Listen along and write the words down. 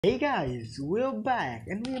Hey guys, we're back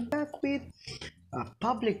and we're back with a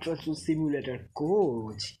public transport simulator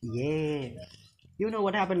coach. Yeah, you know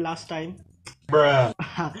what happened last time? Bruh.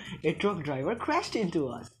 A truck driver crashed into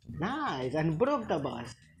us. Nice, and broke the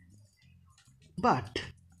bus. But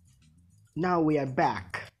now we are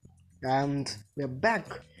back and we're back.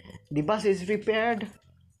 The bus is repaired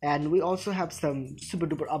and we also have some super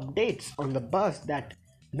duper updates on the bus that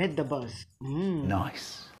made the bus.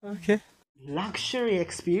 Nice. Okay. Luxury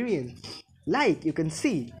experience. Like you can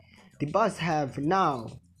see, the bus have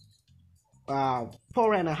now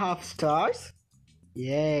 4.5 stars.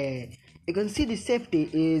 Yeah, you can see the safety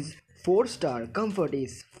is 4 star, comfort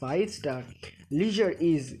is 5 star, leisure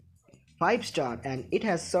is 5 star, and it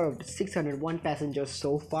has served 601 passengers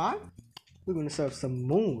so far. We're gonna serve some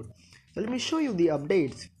more. So let me show you the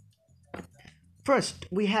updates. First,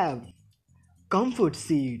 we have comfort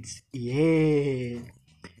seats. Yeah.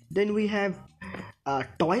 Then we have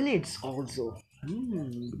toilets also.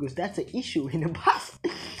 Because that's an issue in a bus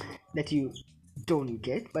that you don't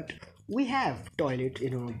get. But we have toilet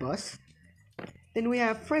in our bus. Then we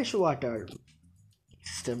have fresh water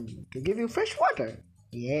system to give you fresh water.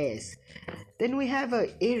 Yes. Then we have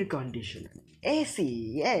a air conditioner, AC.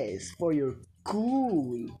 Yes, for your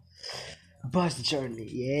cool bus journey.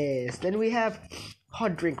 Yes. Then we have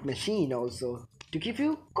hot drink machine also to give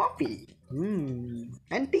you coffee.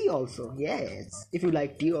 And tea also. Yes. If you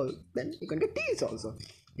like tea, then you can get teas also.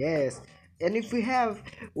 Yes. And if we have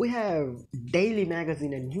daily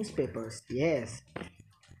magazine and newspapers. Yes.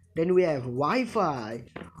 Then we have Wi-Fi.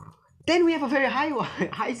 Then we have a very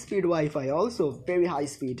high speed Wi-Fi also, very high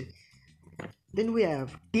speed. Then we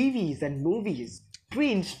have TVs and movies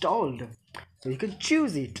pre-installed, so you can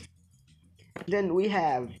choose it. Then we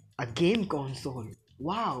have a game console.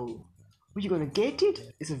 Wow, are you gonna get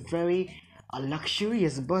it? It's a very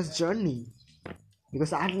luxurious bus journey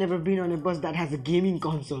because I've never been on a bus that has a gaming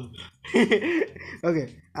console.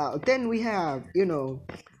 Okay, then we have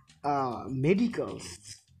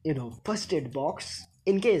medicals, first aid box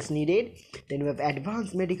in case needed. Then we have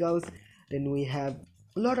advanced medicals. Then we have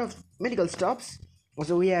a lot of medical stops.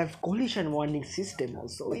 Also we have collision warning system,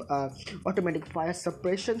 also automatic fire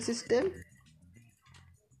suppression system.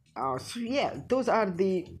 So yeah, those are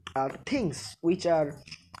the things which are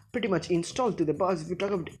pretty much installed to the bus. If we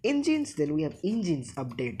talk about engines, then we have engines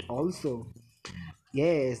update also.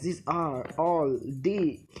 Yes, these are all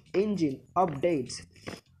the engine updates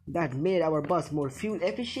that made our bus more fuel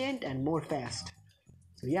efficient and more fast.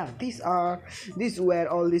 So yeah, these were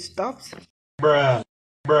all the stuffs. Bruh.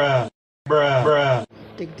 Bruh. Bruh. Bruh.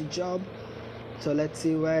 Take the job. So let's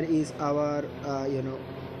see where is our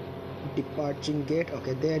departing gate.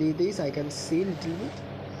 Okay, there it is. I can see a little bit.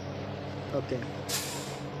 Okay,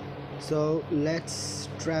 so let's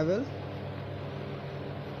travel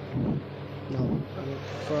now.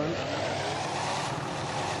 Front.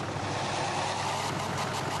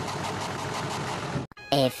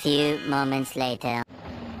 A few moments later.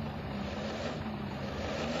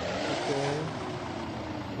 Okay,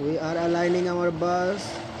 we are aligning our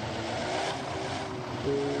bus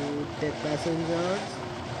to take passengers.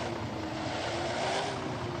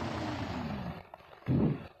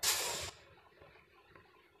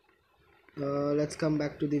 Let's come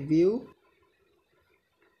back to the view.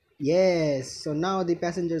 Yes, so now the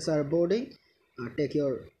passengers are boarding. Take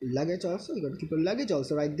your luggage also. You got to keep your luggage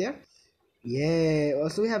also right there. Yeah,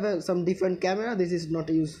 also we have some different camera. This is not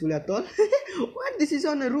useful at all. What? This is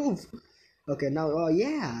on a roof. Okay, now, oh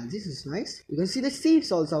yeah, this is nice. You can see the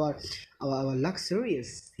seats also, our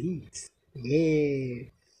luxurious seats. Yeah,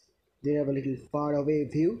 they have a little far away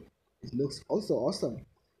view. It looks also awesome.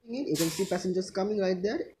 You can see passengers coming right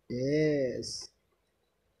there. Yes.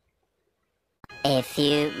 A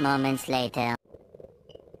few moments later.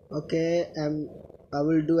 Okay, I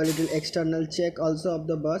will do a little external check also of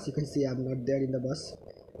the bus. You can see I'm not there in the bus.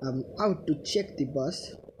 I'm out to check the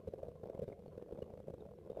bus.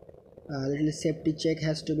 A little safety check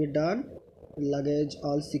has to be done. Luggage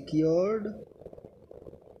all secured.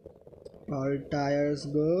 All tires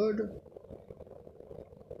good.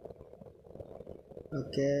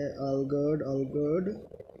 Okay, all good, all good.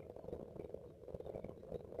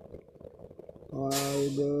 All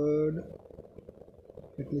good.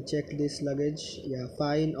 Let me check this luggage. Yeah,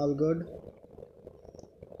 fine, all good.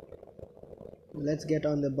 Let's get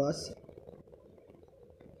on the bus.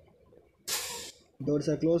 Doors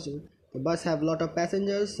are closed. The bus have a lot of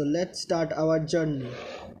passengers, so let's start our journey.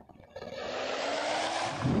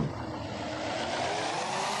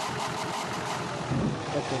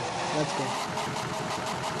 Okay, let's go.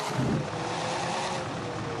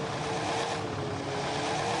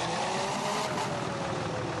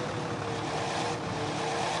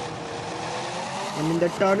 I'm in the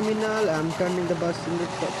terminal. I'm turning the bus from this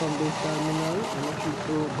terminal. I'm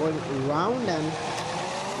actually going around and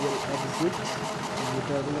will exit the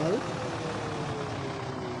terminal.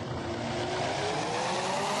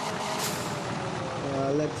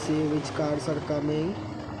 Let's see which cars are coming.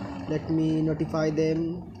 Let me notify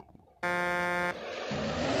them.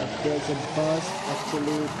 There's a bus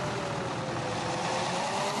actually.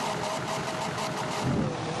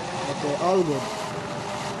 Okay, all good.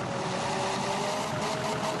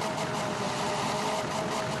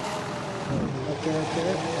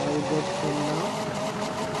 Okay, all good from now.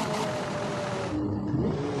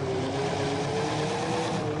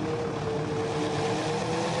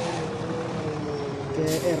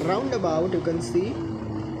 Okay, a roundabout you can see.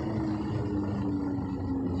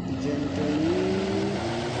 Gently.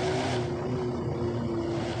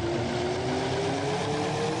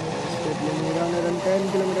 Speed limit 110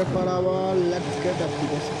 km/h. Let's get up to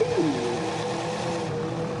the speed.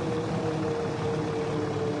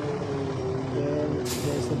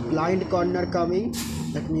 There's a blind corner coming.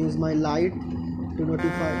 Let me use my light to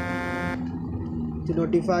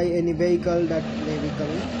notify any vehicle that may be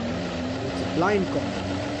coming. It's a blind corner.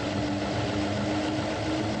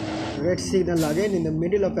 Red signal again in the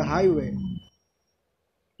middle of a highway.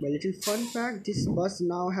 A little fun fact: this bus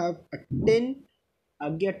now have a 10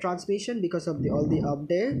 gear transmission because of all the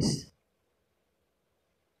updates.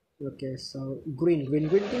 Okay, so green.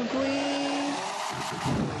 Speed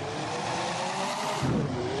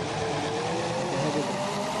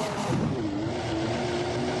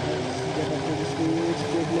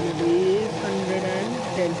limit is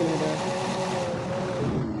 110 km.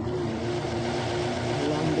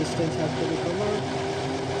 Long distance have to be covered.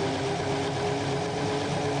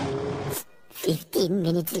 15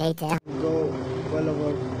 minutes later. Go well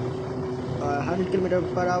over 100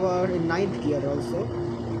 km/h in 9th gear also.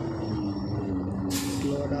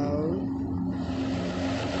 Slow down.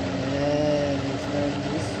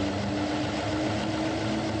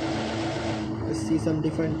 Let's see some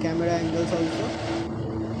different camera angles also.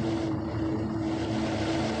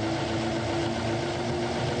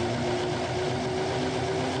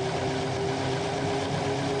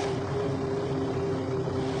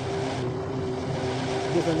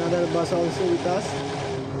 There's another bus also with us.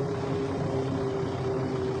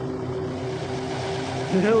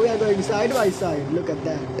 We are going side by side. Look at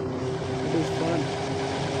that. It is fun.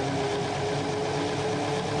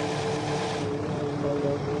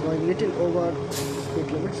 Going little over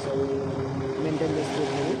speed limit, so maintain the speed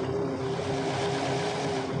limit.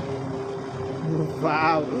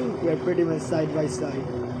 Wow, we are pretty much side by side.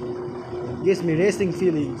 Gives me racing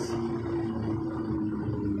feelings.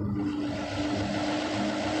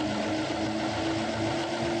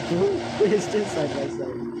 We're still side by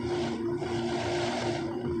side.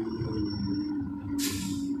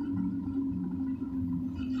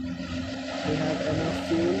 We have enough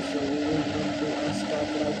fuel, so we will come to a stop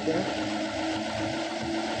right there.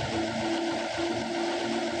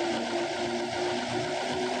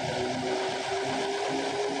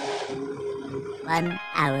 One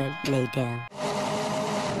hour later.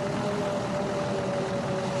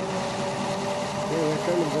 We're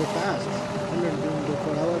traveling very fast. 100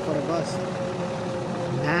 km/h for a bus.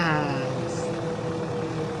 Nice.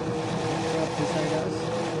 Truck beside us.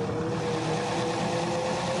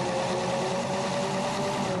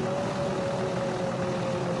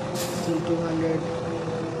 Still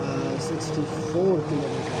 264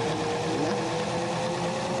 kilometers. Yeah.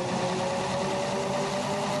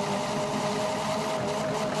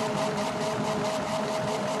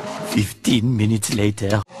 15 minutes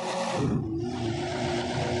later.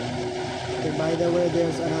 Okay, by the way,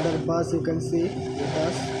 there's another bus you can see with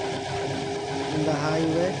us in the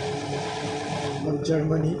highway of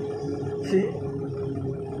Germany. See?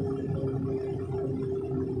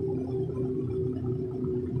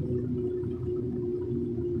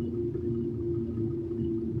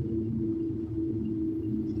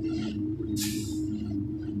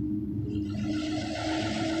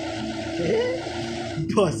 Okay.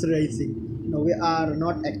 Bus racing. No, we are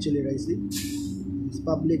not actually racing. It's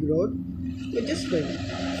public road. We're just going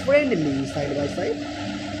friendly side by side.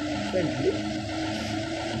 Friendly.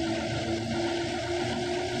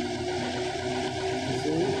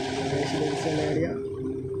 See, residential area.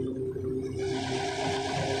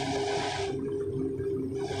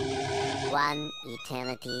 One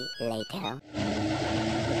eternity later.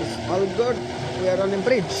 That is all good. We are on a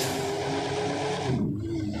bridge.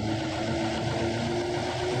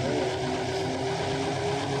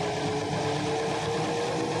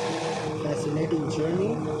 Fascinating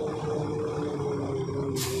journey.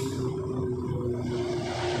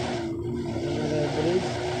 Another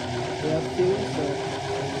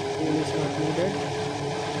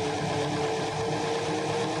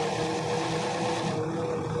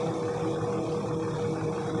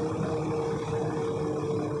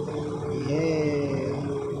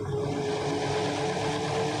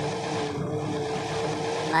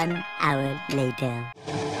 1 hour later.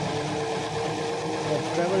 I've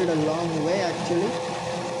traveled a long way actually.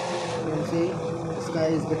 You can see the sky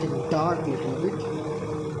is getting dark a little bit.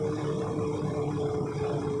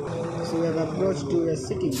 So we have approached to a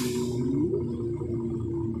city.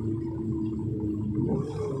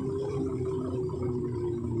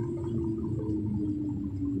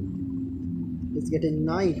 It's getting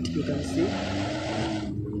night, you can see.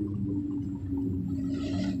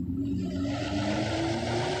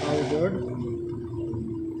 How good.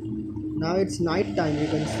 Now it's night time, you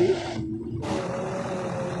can see.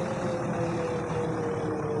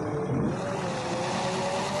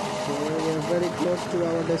 So we are very close to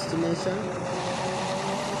our destination.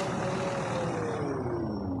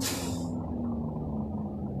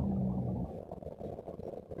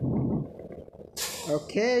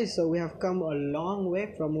 Okay, so we have come a long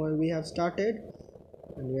way from where we have started,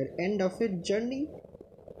 and we're end of it journey.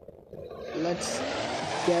 Let's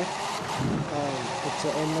get it's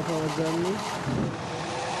the end of our journey.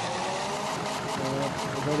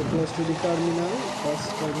 Very close to the terminal, bus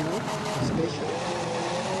terminal station.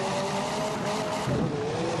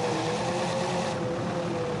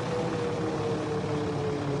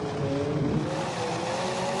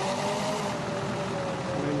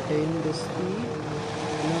 Maintain the speed.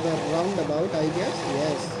 Another roundabout, I guess.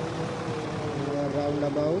 Yes. Another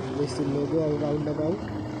roundabout. This is the logo of roundabout.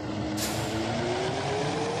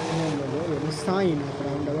 No logo, any sign of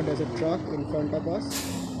roundabout. There's a truck in front of us.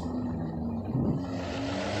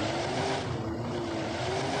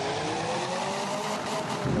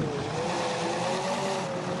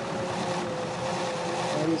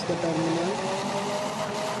 Where is the terminal?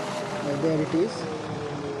 There it is.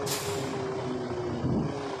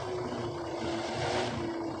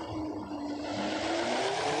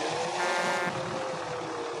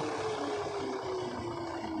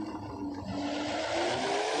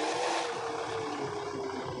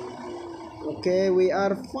 Okay, we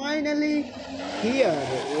are finally here.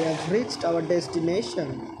 We have reached our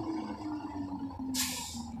destination.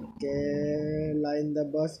 Okay, line the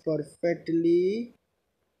bus perfectly.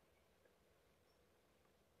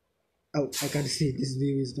 Oh, I can't see. This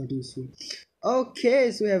view is not useful.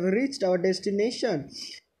 Okay, so we have reached our destination.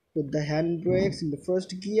 Put the handbrakes in the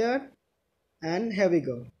first gear. And here we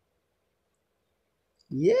go.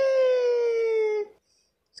 Yay!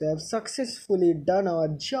 So we have successfully done our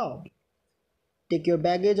job. Take your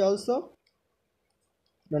baggage also.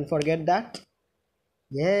 Don't forget that.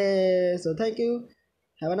 Yeah, so thank you.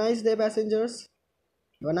 Have a nice day, passengers.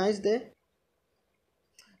 Have a nice day.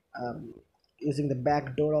 Using the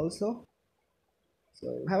back door also.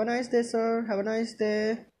 So have a nice day, sir. Have a nice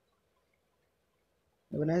day.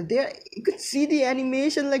 Have a nice day. You could see the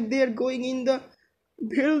animation like they are going in the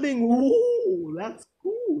building. Ooh, that's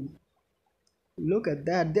cool. Look at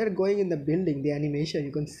that. They're going in the building. The animation,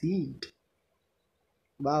 you can see it.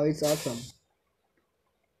 Wow, it's awesome.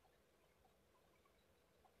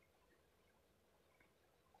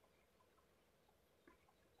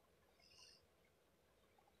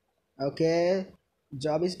 Okay,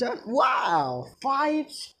 job is done. Wow,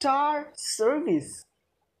 5-star service.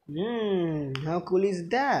 How cool is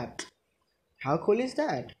that? How cool is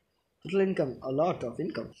that? Total income, a lot of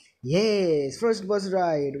income. Yes, first bus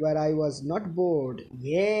ride where I was not bored.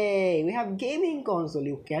 Yay, we have gaming console.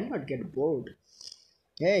 You cannot get bored.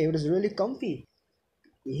 Hey, it was really comfy.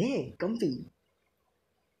 Yay, comfy.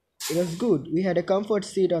 It was good. We had a comfort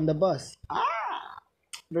seat on the bus.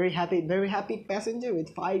 Very happy passenger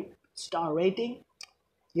with 5-star rating.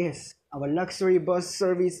 Yes, our luxury bus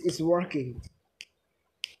service is working.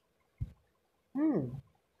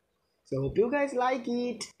 So hope you guys like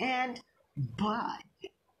it and bye.